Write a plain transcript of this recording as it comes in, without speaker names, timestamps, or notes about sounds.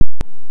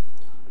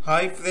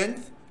Hi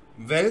friends,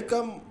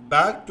 welcome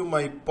back to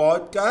my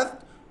podcast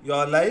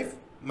Your Life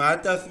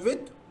Matters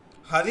with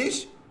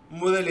Harish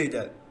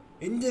Muralidhar.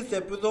 In this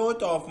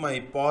episode of my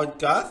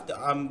podcast,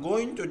 I'm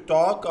going to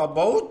talk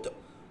about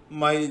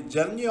my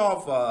journey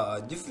of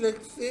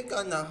dyslexic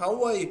and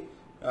how I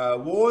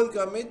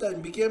overcome it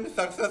and became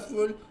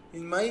successful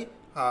in my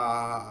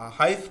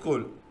high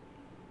school.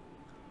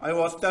 I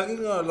was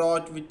struggling a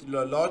lot with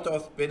a lot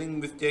of spelling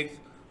mistakes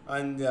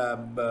and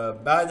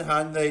bad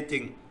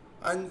handwriting,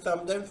 and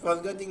sometimes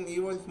forgetting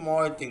even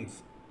small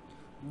things.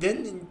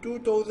 Then in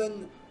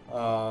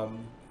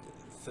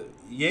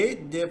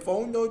 2008, they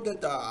found out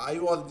that I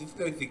was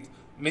dyslexic.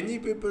 Many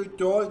people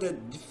told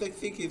that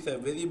dyslexic is a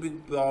very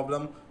big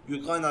problem.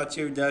 You can't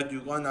achieve that. You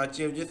can't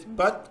achieve this.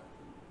 But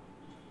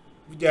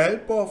with the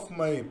help of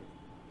my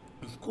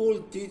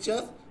school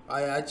teachers,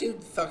 I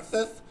achieved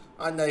success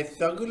and I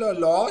struggle a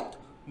lot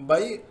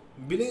by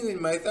believing in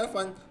myself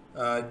and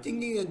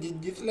thinking that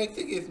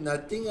dyslexic is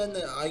nothing and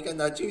I can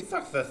achieve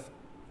success.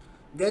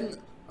 Then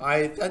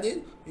I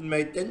studied in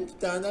my 10th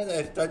standard.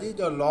 I studied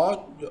a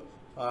lot.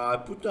 I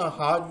put a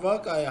hard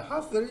work. I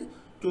hustled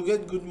to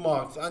get good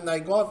marks, and I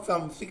got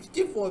from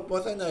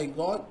 64%. I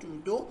got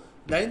to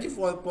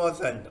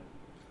 94%.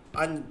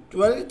 And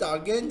 12th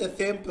again the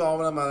same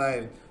problem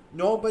arrived.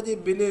 Nobody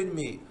believed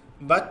me,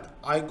 but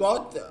I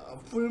got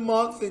full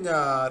marks in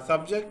a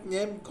subject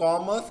named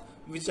commerce,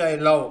 which I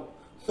love.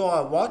 So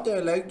what I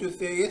like to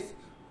say is,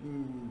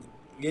 mm,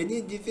 any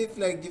disease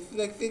like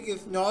dyslexic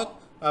is not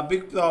a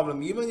big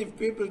problem. Even if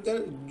people tell,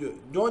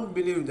 don't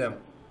believe them.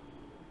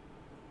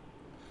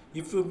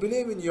 If you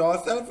believe in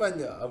yourself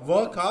and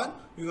work hard,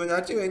 you can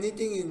achieve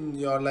anything in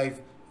your life.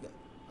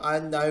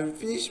 And I will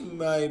finish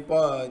my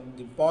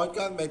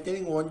podcast by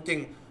telling one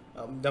thing.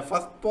 The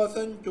first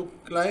person to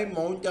climb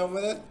Mount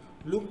Everest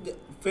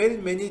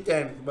failed many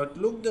times, but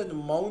looked at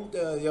Mount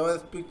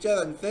Everest picture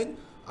and said,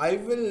 I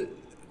will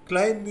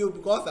climb you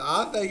because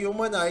as a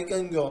human I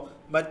can go,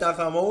 but as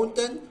a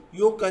mountain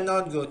you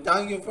cannot go.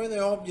 Thank you friend, I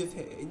hope this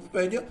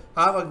inspired you.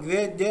 Have a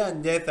great day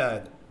and day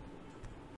ahead.